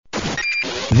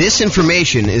This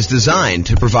information is designed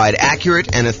to provide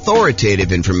accurate and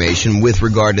authoritative information with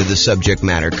regard to the subject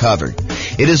matter covered.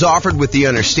 It is offered with the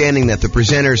understanding that the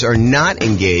presenters are not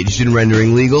engaged in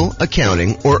rendering legal,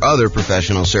 accounting, or other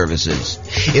professional services.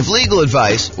 If legal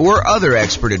advice or other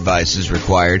expert advice is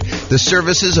required, the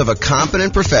services of a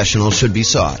competent professional should be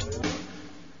sought.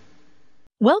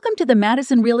 Welcome to the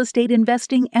Madison Real Estate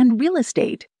Investing and Real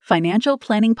Estate Financial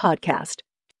Planning Podcast.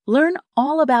 Learn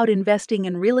all about investing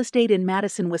in real estate in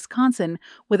Madison, Wisconsin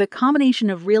with a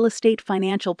combination of real estate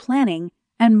financial planning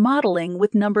and modeling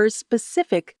with numbers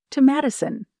specific to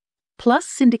Madison. Plus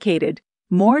syndicated,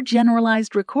 more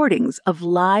generalized recordings of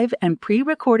live and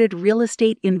pre-recorded real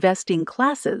estate investing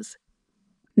classes.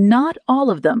 Not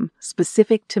all of them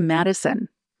specific to Madison.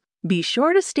 Be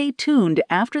sure to stay tuned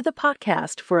after the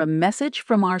podcast for a message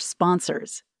from our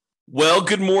sponsors. Well,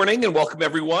 good morning and welcome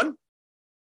everyone.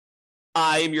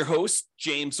 I am your host,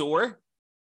 James Orr,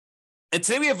 and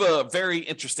today we have a very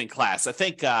interesting class. I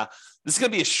think this is going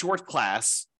to be a short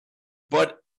class,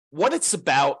 but what it's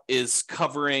about is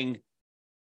covering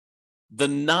the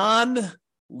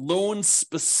non-loan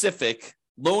specific,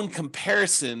 loan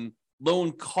comparison,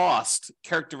 loan cost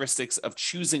characteristics of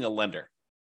choosing a lender.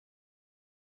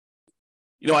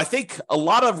 You know, I think a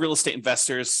lot of real estate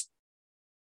investors,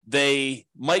 they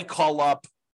might call up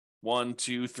 1,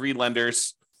 2, 3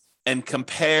 lenders and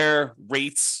compare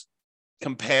rates,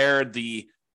 compare the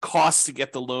cost to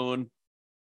get the loan.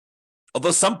 Although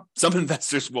some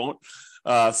investors won't.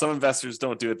 Some investors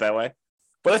don't do it that way.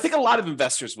 But I think a lot of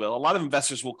investors will. A lot of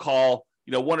investors will call,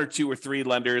 1 or 2 or 3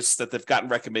 lenders that they've gotten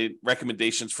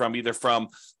recommendations from, either from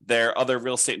their other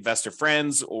real estate investor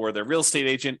friends or their real estate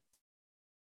agent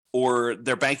or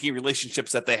their banking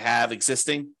relationships that they have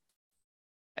existing.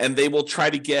 And they will try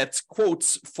to get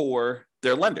quotes for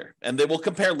their lender. And they will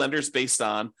compare lenders based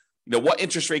on, what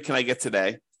interest rate can I get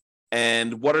today?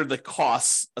 And what are the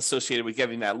costs associated with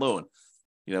getting that loan?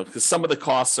 Because some of the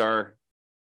costs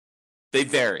they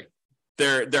vary.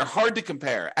 They're hard to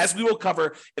compare, as we will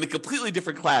cover in a completely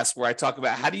different class where I talk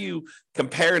about how do you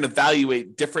compare and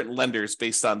evaluate different lenders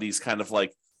based on these kind of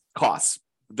like costs.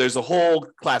 There's a whole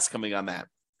class coming on that.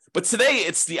 But today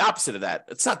it's the opposite of that.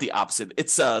 It's not the opposite.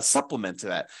 It's a supplement to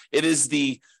that. It is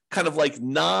the kind of like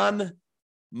non-monetary,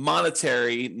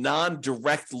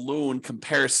 non-direct loan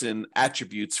comparison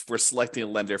attributes for selecting a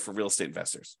lender for real estate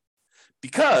investors.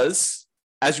 Because,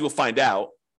 as you will find out,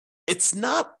 it's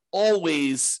not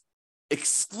always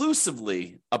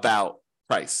exclusively about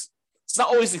price. It's not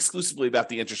always exclusively about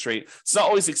the interest rate. It's not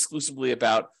always exclusively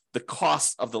about the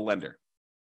cost of the lender.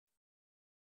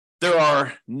 There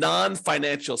are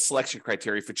non-financial selection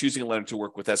criteria for choosing a lender to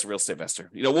work with as a real estate investor.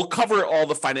 We'll cover all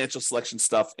the financial selection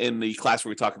stuff in the class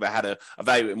where we talk about how to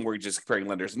evaluate mortgages comparing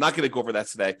lenders. I'm not going to go over that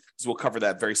today because we'll cover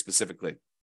that very specifically.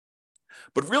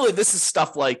 But really, this is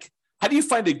stuff like, how do you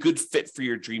find a good fit for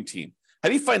your dream team? How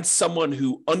do you find someone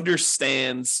who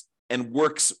understands and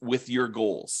works with your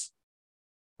goals,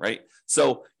 right?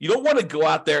 So you don't want to go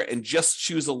out there and just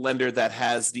choose a lender that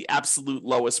has the absolute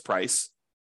lowest price.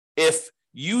 If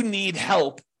you need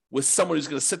help with someone who's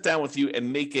going to sit down with you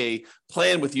and make a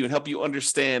plan with you and help you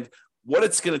understand what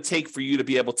it's going to take for you to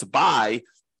be able to buy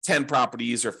 10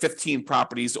 properties or 15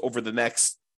 properties over the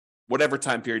next whatever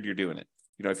time period you're doing it.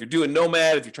 If you're doing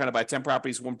Nomad, if you're trying to buy 10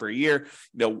 properties, 1 per year,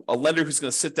 a lender who's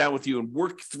going to sit down with you and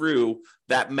work through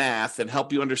that math and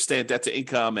help you understand debt to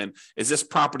income. And is this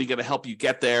property going to help you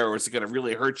get there, or is it going to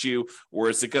really hurt you? Or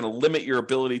is it going to limit your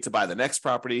ability to buy the next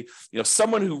property?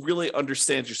 Someone who really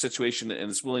understands your situation and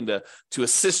is willing to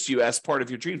assist you as part of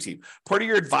your dream team, part of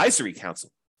your advisory council.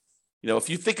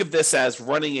 If you think of this as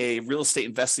running a real estate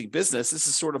investing business, this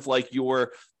is sort of like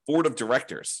your board of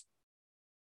directors,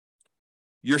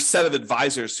 your set of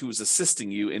advisors who is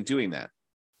assisting you in doing that.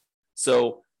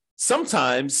 So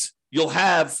sometimes you'll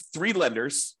have 3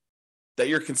 lenders that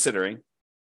you're considering,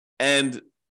 and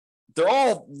they're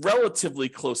all relatively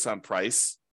close on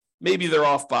price. Maybe they're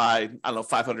off by,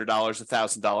 $500,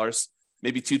 $1,000,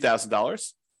 maybe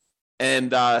 $2,000.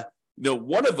 And,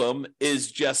 one of them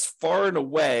is just far and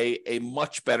away a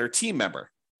much better team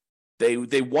member.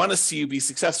 They want to see you be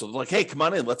successful. They're like, hey, come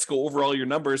on in. Let's go over all your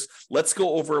numbers. Let's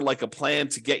go over like a plan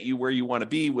to get you where you want to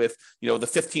be with, the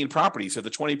 15 properties or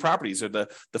the 20 properties or the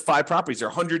 5 properties or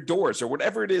 100 doors or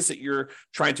whatever it is that you're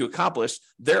trying to accomplish.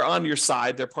 They're on your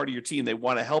side. They're part of your team. They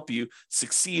want to help you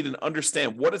succeed and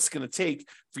understand what it's going to take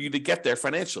for you to get there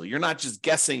financially. You're not just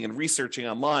guessing and researching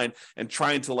online and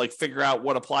trying to like figure out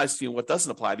what applies to you and what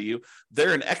doesn't apply to you.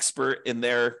 They're an expert in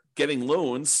their getting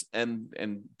loans and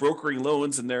brokering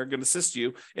loans, and they're going to assist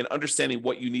you in understanding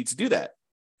what you need to do that.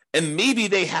 And maybe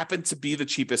they happen to be the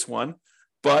cheapest one,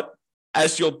 but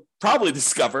as you'll probably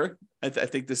discover, I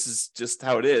think this is just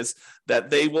how it is, that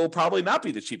they will probably not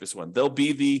be the cheapest one. They'll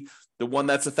be the one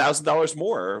that's $1,000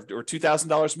 more or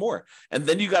 $2,000 more. And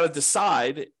then you got to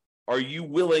decide, are you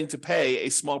willing to pay a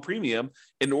small premium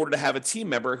in order to have a team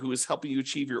member who is helping you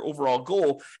achieve your overall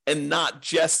goal and not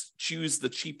just choose the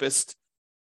cheapest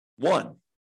one?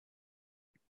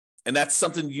 And that's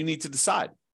something you need to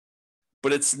decide.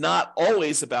 But it's not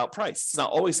always about price. It's not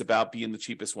always about being the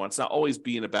cheapest one. It's not always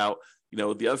being about, the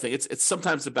other thing. It's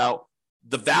sometimes about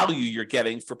the value you're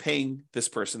getting for paying this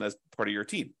person as part of your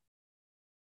team.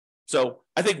 So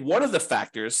I think one of the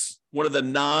factors, one of the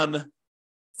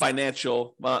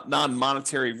non-financial,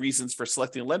 non-monetary reasons for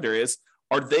selecting a lender is,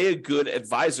 are they a good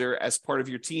advisor as part of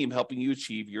your team helping you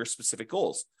achieve your specific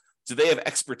goals? Do they have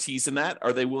expertise in that?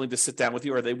 Are they willing to sit down with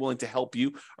you? Are they willing to help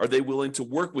you? Are they willing to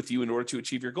work with you in order to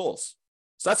achieve your goals?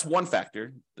 So that's one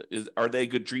factor. Are they a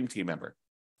good dream team member?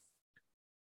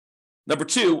 Number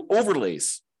two,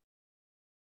 overlays.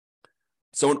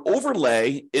 So an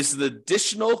overlay is an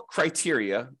additional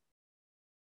criteria,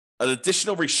 an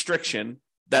additional restriction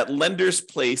that lenders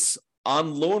place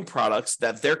on loan products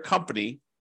that their company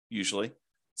usually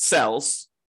sells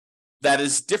that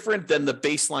is different than the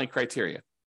baseline criteria.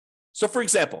 So for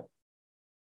example,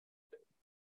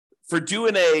 for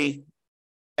doing a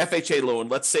FHA loan,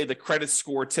 let's say the credit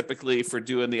score typically for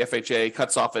doing the FHA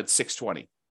cuts off at 620.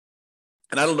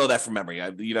 And I don't know that from memory.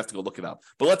 You'd have to go look it up.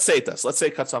 But let's say it does. Let's say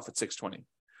it cuts off at 620.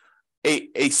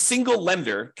 A single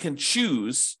lender can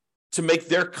choose to make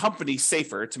their company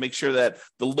safer, to make sure that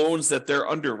the loans that they're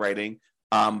underwriting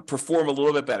perform a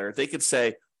little bit better. They could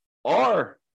say,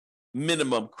 our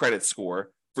minimum credit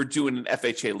score for doing an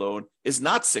FHA loan is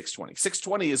not 620.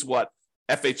 620 is what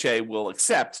FHA will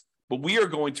accept, but we are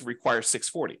going to require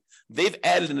 640. They've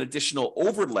added an additional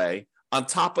overlay on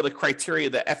top of the criteria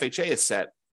that FHA has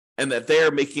set, and that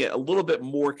they're making it a little bit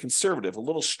more conservative, a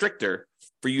little stricter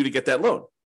for you to get that loan.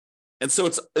 And so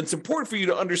it's important for you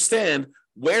to understand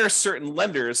where certain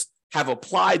lenders have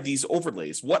applied these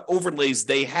overlays, what overlays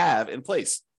they have in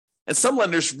place. And some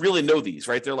lenders really know these,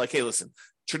 right? They're like, hey, listen,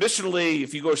 traditionally,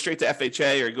 if you go straight to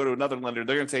FHA or you go to another lender,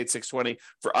 they're going to say it's 620.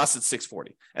 For us, it's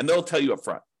 640. And they'll tell you up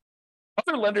front.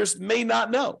 Other lenders may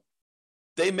not know.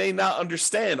 They may not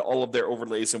understand all of their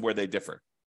overlays and where they differ,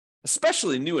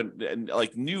 especially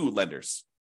new lenders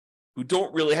who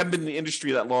haven't been in the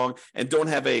industry that long and don't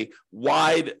have a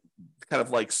wide kind of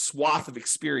like swath of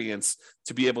experience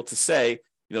to be able to say,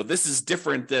 this is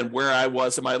different than where I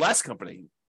was in my last company.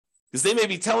 Because they may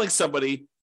be telling somebody,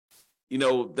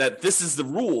 that this is the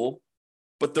rule,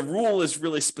 but the rule is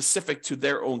really specific to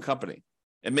their own company.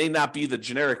 It may not be the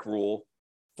generic rule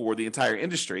for the entire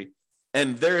industry,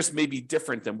 and theirs may be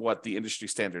different than what the industry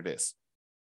standard is.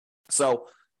 So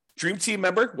dream team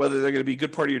member, whether they're going to be a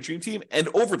good part of your dream team, and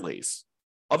overlays.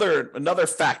 Another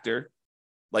factor,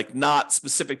 like not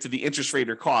specific to the interest rate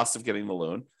or cost of getting the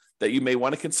loan, that you may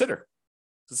want to consider.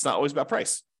 It's not always about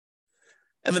price.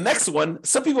 And the next one,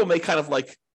 some people may kind of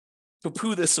like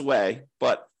poo-poo this away,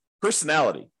 but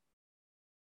personality.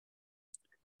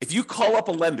 If you call up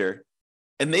a lender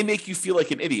and they make you feel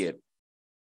like an idiot,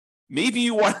 maybe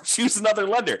you want to choose another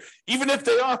lender, even if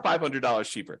they are $500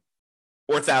 cheaper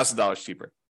or $1,000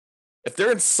 cheaper. If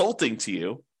they're insulting to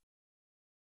you,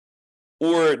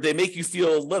 or they make you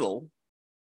feel little,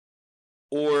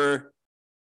 or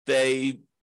they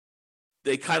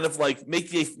kind of like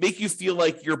make you feel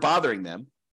like you're bothering them,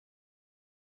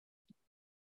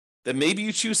 then maybe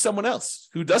you choose someone else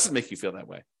who doesn't make you feel that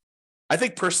way. I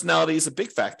think personality is a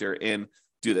big factor in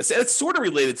do this. And it's sort of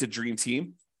related to Dream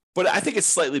Team, but I think it's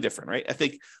slightly different, right? I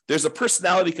think there's a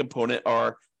personality component,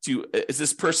 is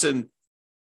this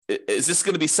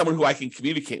going to be someone who I can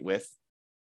communicate with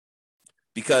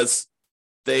because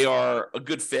they are a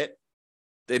good fit,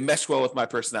 they mesh well with my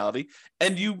personality,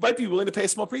 and you might be willing to pay a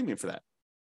small premium for that.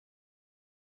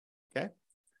 Okay?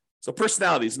 So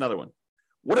personality is another one.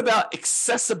 What about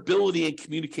accessibility and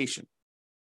communication?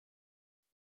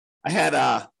 I had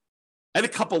a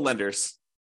couple lenders.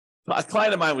 A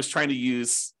client of mine was trying to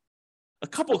use, a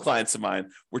couple of clients of mine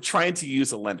were trying to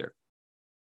use a lender.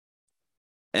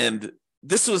 And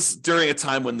this was during a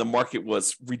time when the market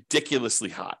was ridiculously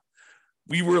hot.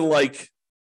 We were like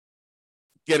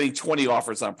getting 20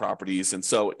 offers on properties. And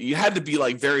so you had to be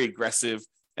like very aggressive.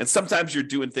 And sometimes you're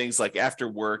doing things like after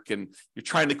work and you're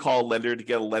trying to call a lender to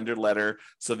get a lender letter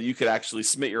so that you could actually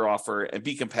submit your offer and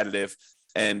be competitive.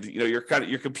 And you're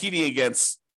competing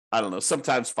against, I don't know,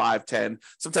 sometimes 5, 10,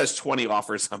 sometimes 20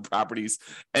 offers on properties.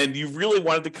 And you really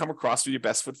wanted to come across with your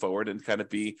best foot forward and kind of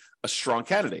be a strong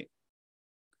candidate.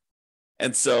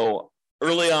 And so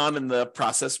early on in the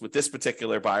process with this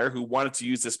particular buyer who wanted to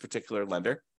use this particular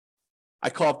lender, I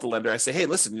call up the lender. I say, hey,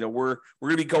 listen, we're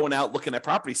going to be going out looking at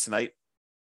properties tonight.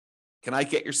 Can I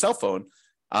get your cell phone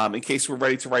in case we're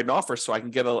ready to write an offer so I can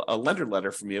get a lender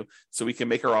letter from you so we can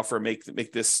make our offer,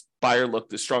 make this buyer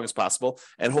look as strong as possible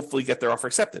and hopefully get their offer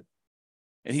accepted.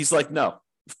 And he's like, no,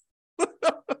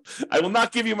 I will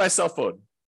not give you my cell phone.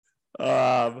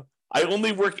 I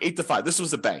only work 8 to 5. This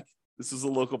was a bank. This was a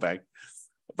local bank,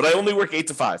 but I only work 8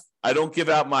 to 5. I don't give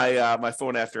out my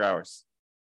phone after hours.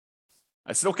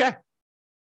 I said, okay.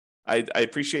 I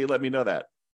appreciate you letting me know that.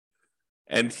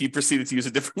 And he proceeded to use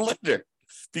a different lender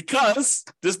because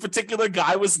this particular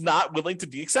guy was not willing to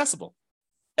be accessible.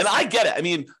 And I get it. I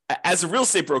mean, as a real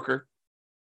estate broker,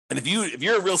 and if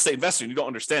you're a real estate investor and you don't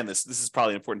understand this is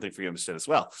probably an important thing for you to understand as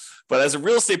well. But as a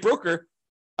real estate broker,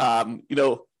 I'll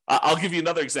give you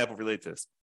another example related to this.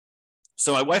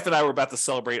 So my wife and I were about to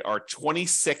celebrate our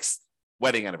 26th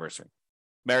wedding anniversary.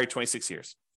 Married 26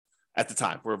 years at the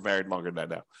time. We're married longer than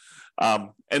that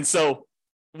now. And so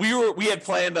we had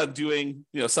planned on doing,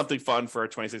 something fun for our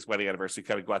 26th wedding anniversary,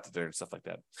 kind of go out to dinner and stuff like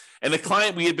that. And the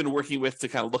client we had been working with to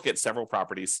kind of look at several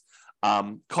properties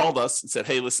called us and said,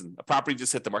 hey, listen, a property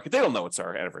just hit the market. They don't know it's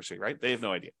our anniversary, right? They have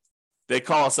no idea. They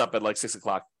call us up at like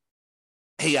 6:00.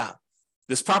 Hey,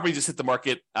 this property just hit the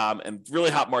market and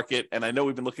really hot market. And I know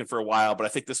we've been looking for a while, but I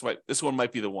think this one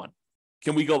might be the one.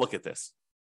 Can we go look at this?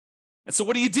 And so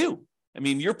what do? I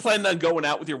mean, you're planning on going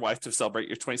out with your wife to celebrate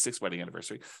your 26th wedding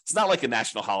anniversary. It's not like a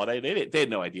national holiday. They had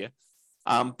no idea.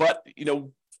 But,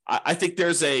 I think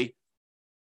there's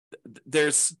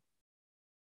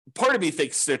part of me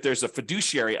thinks that there's a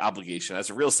fiduciary obligation as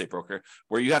a real estate broker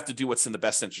where you have to do what's in the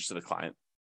best interest of the client.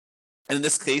 And in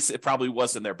this case, it probably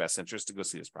was in their best interest to go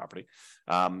see this property.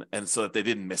 And so that they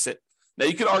didn't miss it. Now,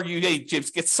 you could argue, hey,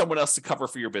 James, get someone else to cover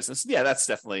for your business. Yeah, that's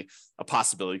definitely a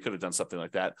possibility. You could have done something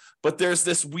like that. But there's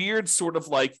this weird sort of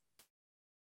like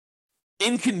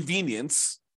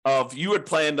inconvenience of you had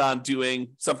planned on doing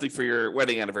something for your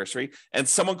wedding anniversary, and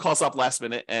someone calls up last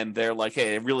minute and they're like,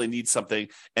 hey, I really need something,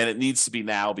 and it needs to be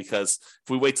now because if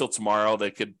we wait till tomorrow, they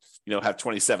could have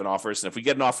 27 offers. And if we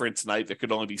get an offer in tonight, there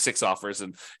could only be 6 offers.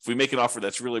 And if we make an offer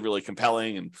that's really, really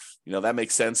compelling and, that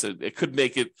makes sense, it could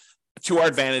make it to our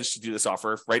advantage to do this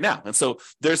offer right now. And so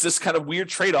there's this kind of weird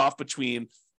trade-off between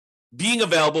being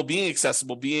available, being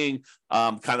accessible, being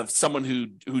kind of someone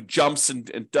who jumps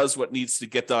and does what needs to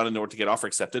get done in order to get offer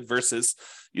accepted versus,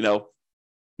 nope,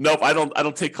 I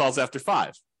don't take calls after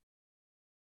 5.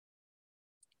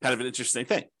 Kind of an interesting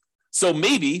thing. So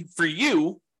maybe for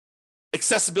you,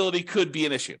 accessibility could be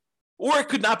an issue, or it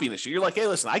could not be an issue. You're like, hey,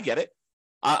 listen, I get it.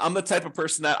 I'm the type of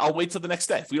person that I'll wait till the next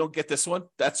day. If we don't get this one,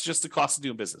 that's just the cost of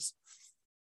doing business.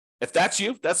 If that's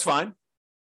you, that's fine.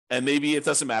 And maybe it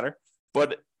doesn't matter.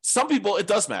 But some people, it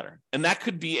does matter. And that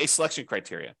could be a selection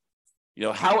criteria.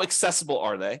 How accessible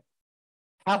are they?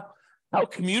 How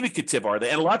communicative are they?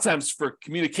 And a lot of times for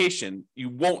communication, you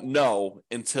won't know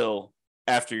until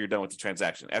after you're done with the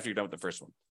transaction, after you're done with the first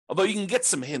one. Although you can get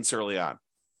some hints early on.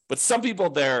 But some people,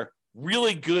 they're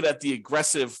really good at the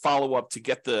aggressive follow-up to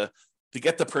get the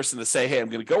person to say, hey, I'm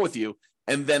going to go with you.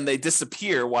 And then they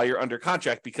disappear while you're under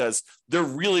contract because they're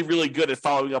really, really good at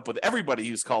following up with everybody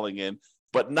who's calling in,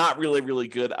 but not really, really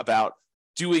good about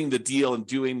doing the deal and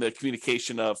doing the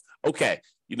communication of, okay,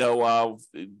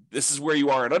 this is where you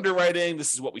are in underwriting.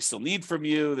 This is what we still need from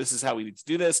you. This is how we need to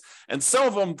do this. And some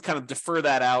of them kind of refer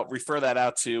that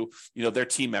out to, their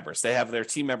team members. They have their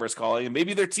team members calling, and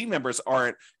maybe their team members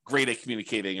aren't great at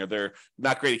communicating, or they're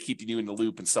not great at keeping you in the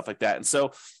loop and stuff like that. And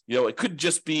so, it could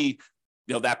just be,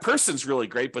 that person's really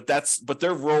great, but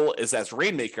their role is as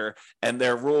rainmaker, and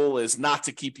their role is not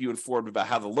to keep you informed about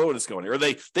how the loan is going, or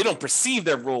they don't perceive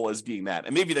their role as being that.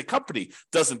 And maybe the company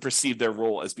doesn't perceive their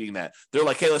role as being that. They're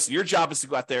like, hey, listen, your job is to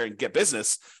go out there and get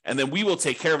business, and then we will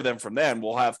take care of them from then.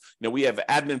 We'll have, we have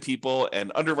admin people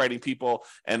and underwriting people,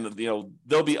 and,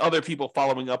 there'll be other people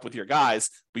following up with your guys,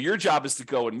 but your job is to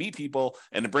go and meet people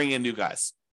and to bring in new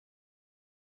guys.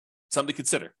 Something to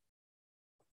consider.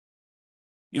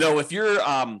 If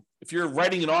you're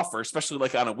writing an offer, especially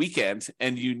like on a weekend,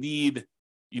 and you need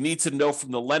to know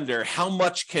from the lender how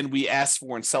much can we ask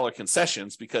for in seller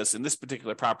concessions, because in this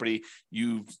particular property,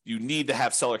 you need to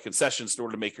have seller concessions in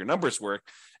order to make your numbers work,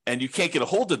 and you can't get a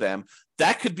hold of them,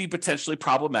 that could be potentially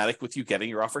problematic with you getting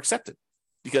your offer accepted,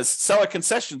 because seller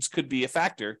concessions could be a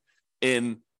factor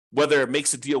in whether it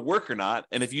makes a deal work or not.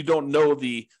 And if you don't know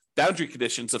the boundary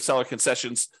conditions of seller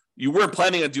concessions, you weren't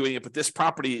planning on doing it, but this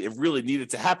property, it really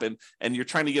needed to happen, and you're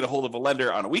trying to get a hold of a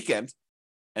lender on a weekend,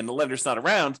 and the lender's not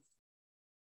around,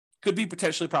 could be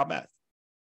potentially problematic.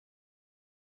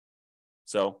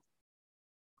 So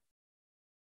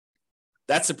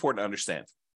that's important to understand.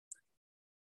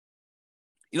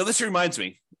 This reminds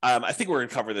me, I think we're going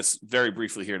to cover this very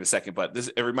briefly here in a second, but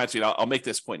it reminds me, I'll make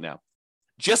this point now.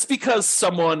 Just because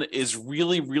someone is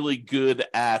really, really good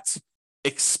at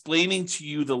explaining to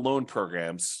you the loan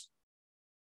programs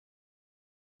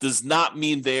does not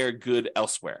mean they're good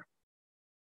elsewhere.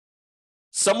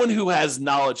 Someone who has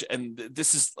knowledge, and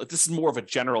this is more of a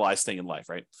generalized thing in life,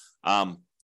 right?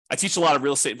 I teach a lot of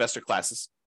real estate investor classes.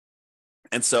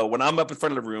 And so when I'm up in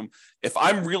front of the room, if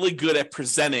I'm really good at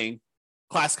presenting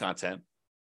class content,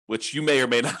 which you may or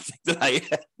may not think that I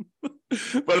am,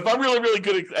 but if I'm really, really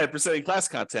good at presenting class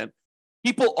content,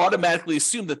 people automatically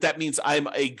assume that means I'm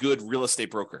a good real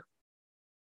estate broker,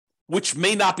 which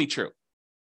may not be true.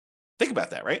 Think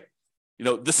about that, right?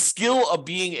 The skill of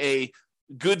being a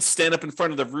good stand up in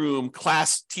front of the room,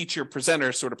 class teacher,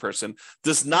 presenter sort of person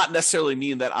does not necessarily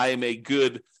mean that I am a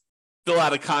good fill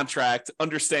out a contract,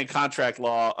 understand contract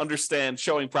law, understand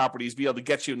showing properties, be able to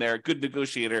get you in there, good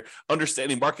negotiator,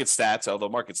 understanding market stats, although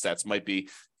market stats might be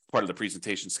part of the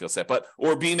presentation skill set,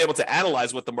 or being able to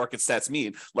analyze what the market stats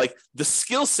mean. Like the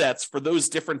skill sets for those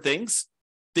different things,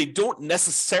 they don't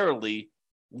necessarily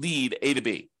lead A to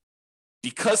B.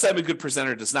 Because I'm a good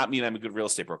presenter does not mean I'm a good real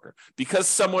estate broker. Because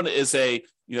someone is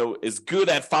is good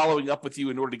at following up with you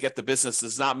in order to get the business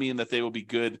does not mean that they will be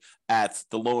good at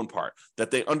the loan part, that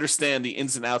they understand the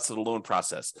ins and outs of the loan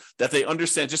process, that they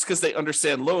understand, just because they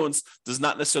understand loans does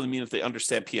not necessarily mean that they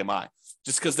understand PMI.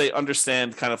 Just because they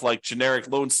understand kind of like generic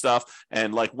loan stuff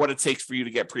and like what it takes for you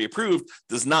to get pre-approved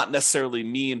does not necessarily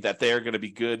mean that they are going to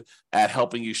be good at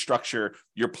helping you structure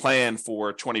your plan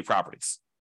for 20 properties.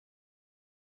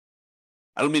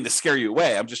 I don't mean to scare you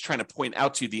away. I'm just trying to point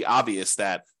out to you the obvious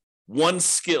that one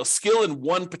skill in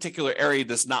one particular area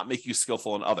does not make you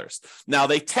skillful in others. Now,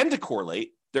 they tend to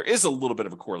correlate. There is a little bit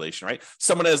of a correlation, right?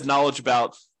 Someone has knowledge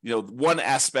about, one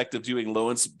aspect of doing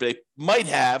loans. They might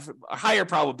have a higher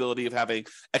probability of having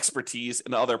expertise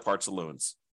in other parts of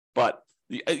loans. But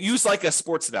use like a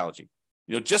sports analogy.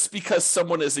 Just because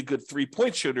someone is a good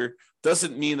 3-point shooter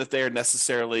doesn't mean that they are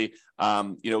necessarily,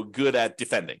 good at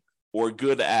defending or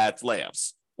good at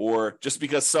layups, or just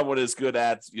because someone is good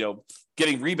at,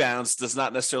 getting rebounds does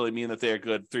not necessarily mean that they're a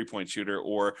good 3-point shooter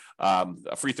or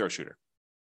a free throw shooter,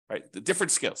 right? The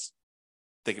different skills.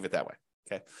 Think of it that way.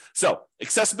 Okay. So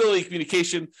accessibility,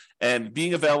 communication, and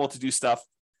being available to do stuff.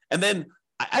 And then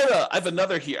I have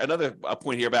another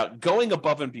point here about going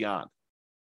above and beyond.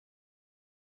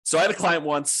 So I had a client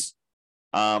once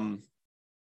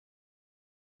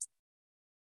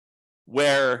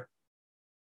where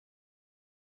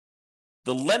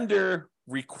the lender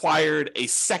required a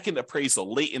second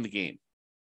appraisal late in the game.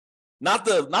 Not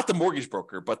the mortgage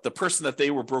broker, but the person that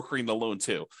they were brokering the loan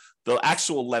to, the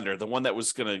actual lender, the one that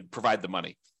was going to provide the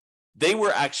money. They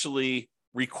were actually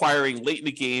requiring late in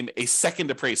the game a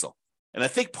second appraisal. And I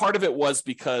think part of it was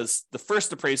because the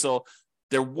first appraisal,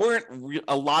 there weren't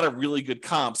a lot of really good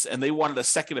comps, and they wanted a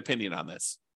second opinion on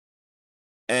this.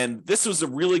 And this was a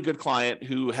really good client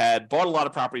who had bought a lot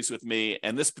of properties with me,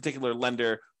 and this particular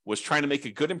lender was trying to make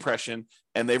a good impression,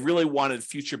 and they really wanted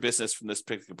future business from this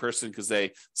particular person because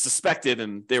they suspected,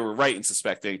 and they were right in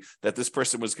suspecting, that this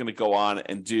person was going to go on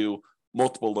and do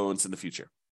multiple loans in the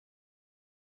future.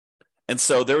 And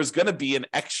so there was going to be an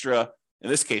extra,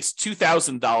 in this case,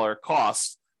 $2,000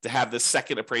 cost to have this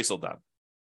second appraisal done.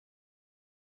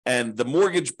 And the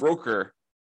mortgage broker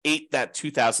ate that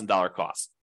 $2,000 cost.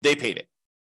 They paid it.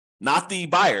 Not the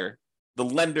buyer, the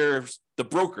lender, the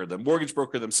broker, the mortgage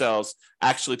broker themselves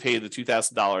actually paid the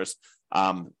 $2,000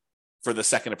 for the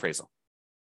second appraisal.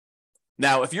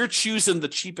 Now, if you're choosing the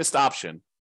cheapest option,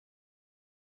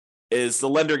 is the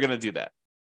lender going to do that?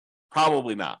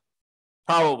 Probably not.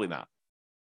 Probably not.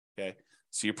 Okay.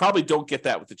 So you probably don't get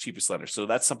that with the cheapest lender. So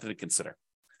that's something to consider.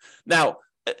 Now,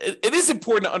 it is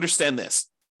important to understand this.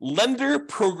 Lender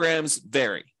programs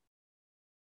vary.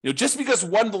 Just because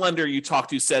one lender you talk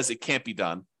to says it can't be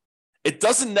done, it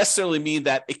doesn't necessarily mean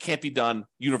that it can't be done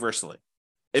universally.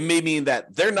 It may mean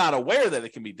that they're not aware that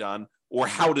it can be done or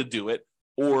how to do it,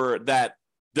 or that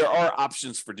there are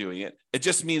options for doing it. It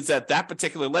just means that that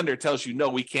particular lender tells you, no,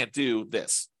 we can't do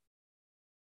this.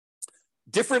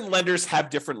 Different lenders have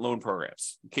different loan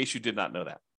programs, in case you did not know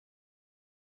that.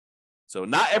 So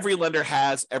not every lender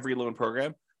has every loan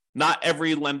program. Not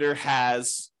every lender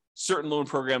has certain loan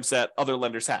programs that other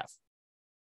lenders have.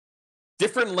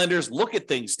 Different lenders look at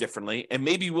things differently and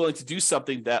may be willing to do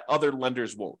something that other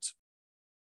lenders won't.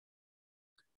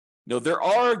 There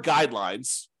are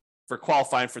guidelines for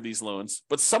qualifying for these loans,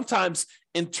 but sometimes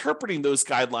interpreting those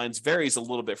guidelines varies a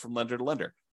little bit from lender to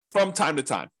lender from time to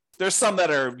time. There's some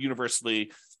that are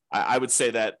universally, I would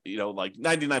say that, like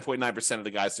 99.9% of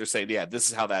the guys, they're saying, yeah, this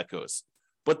is how that goes.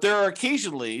 but there are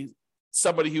occasionally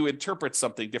somebody who interprets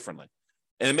something differently.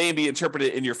 And it may be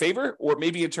interpreted in your favor, or it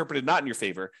may be interpreted not in your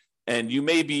favor. And you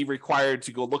may be required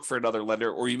to go look for another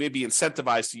lender, or you may be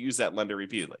incentivized to use that lender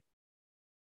repeatedly.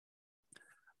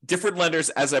 Different lenders,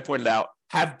 as I pointed out,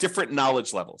 have different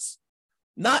knowledge levels.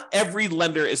 Not every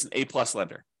lender is an A+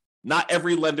 lender. Not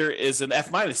every lender is an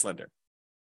F- lender.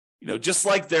 Just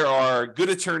like there are good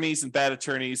attorneys and bad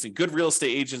attorneys, and good real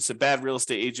estate agents and bad real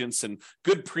estate agents, and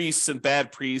good priests and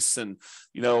bad priests, and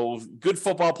good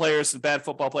football players and bad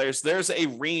football players, there's a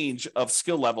range of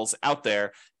skill levels out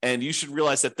there, and you should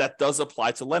realize that that does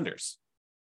apply to lenders.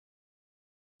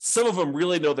 Some of them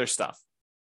really know their stuff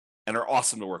and are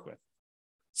awesome to work with.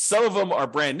 Some of them are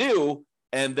brand new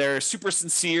and they're super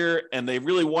sincere and they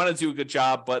really want to do a good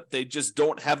job, but they just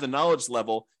don't have the knowledge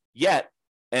level yet.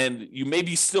 And you may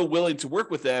be still willing to work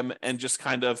with them and just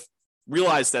kind of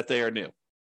realize that they are new.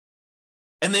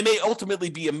 And they may ultimately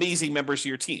be amazing members of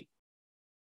your team.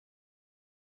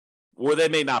 Or they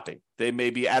may not be. They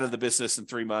may be out of the business in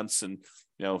 3 months and,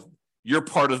 you're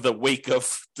part of the wake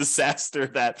of disaster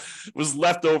that was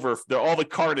left over, all the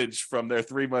carnage from their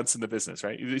 3 months in the business,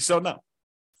 right? You just don't know.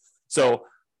 So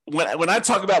when I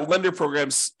talk about lender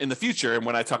programs in the future, and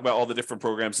when I talk about all the different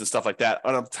programs and stuff like that,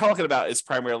 what I'm talking about is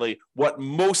primarily what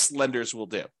most lenders will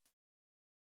do.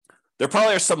 There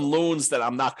probably are some loans that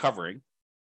I'm not covering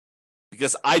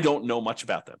because I don't know much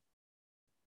about them.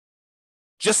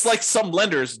 Just like some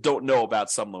lenders don't know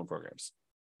about some loan programs.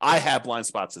 I have blind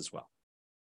spots as well.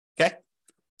 Okay?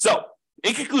 So,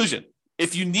 in conclusion,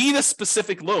 if you need a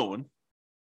specific loan,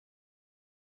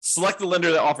 select the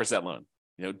lender that offers that loan.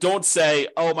 Don't say,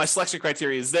 oh, my selection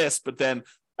criteria is this, but then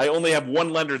I only have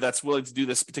one lender that's willing to do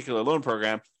this particular loan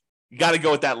program. You got to go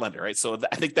with that lender, right? So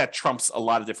I think that trumps a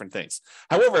lot of different things.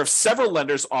 However, if several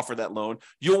lenders offer that loan,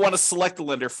 you'll want to select the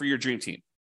lender for your dream team.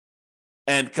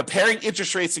 And comparing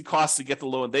interest rates and costs to get the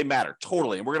loan, they matter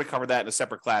totally. And we're going to cover that in a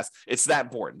separate class. It's that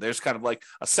important. There's kind of like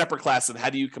a separate class of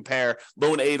how do you compare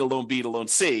loan A to loan B to loan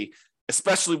C,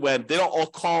 especially when they don't all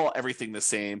call everything the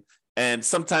same. And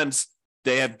sometimes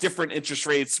they have different interest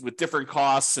rates with different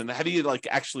costs. And how do you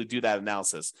actually do that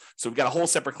analysis? So we've got a whole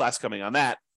separate class coming on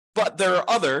that. But there are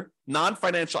other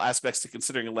non-financial aspects to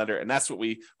considering a lender, and that's what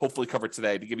we hopefully covered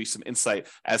today to give you some insight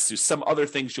as to some other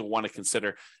things you'll want to consider.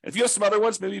 And if you have some other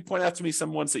ones, maybe point out to me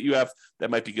some ones that you have that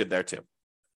might be good there too.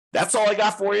 That's all I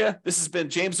got for you. This has been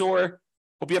James Orr.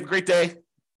 Hope you have a great day.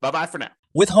 Bye-bye for now.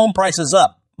 With home prices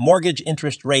up, mortgage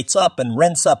interest rates up, and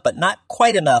rents up, but not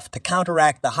quite enough to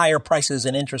counteract the higher prices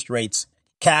and interest rates,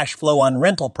 cash flow on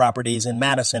rental properties in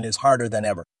Madison is harder than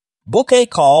ever. Book a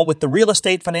call with the Real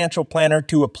Estate Financial Planner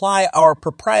to apply our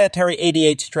proprietary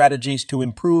 88 strategies to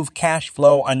improve cash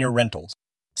flow on your rentals.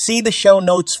 See the show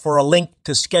notes for a link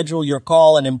to schedule your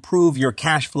call and improve your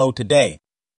cash flow today.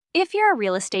 If you're a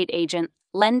real estate agent,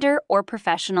 lender, or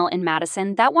professional in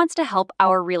Madison that wants to help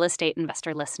our real estate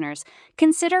investor listeners,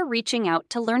 consider reaching out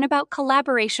to learn about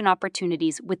collaboration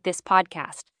opportunities with this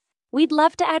podcast. We'd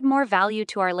love to add more value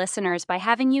to our listeners by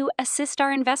having you assist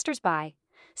our investors buy,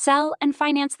 sell, and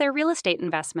finance their real estate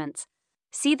investments.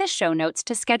 See the show notes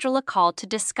to schedule a call to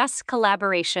discuss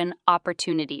collaboration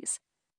opportunities.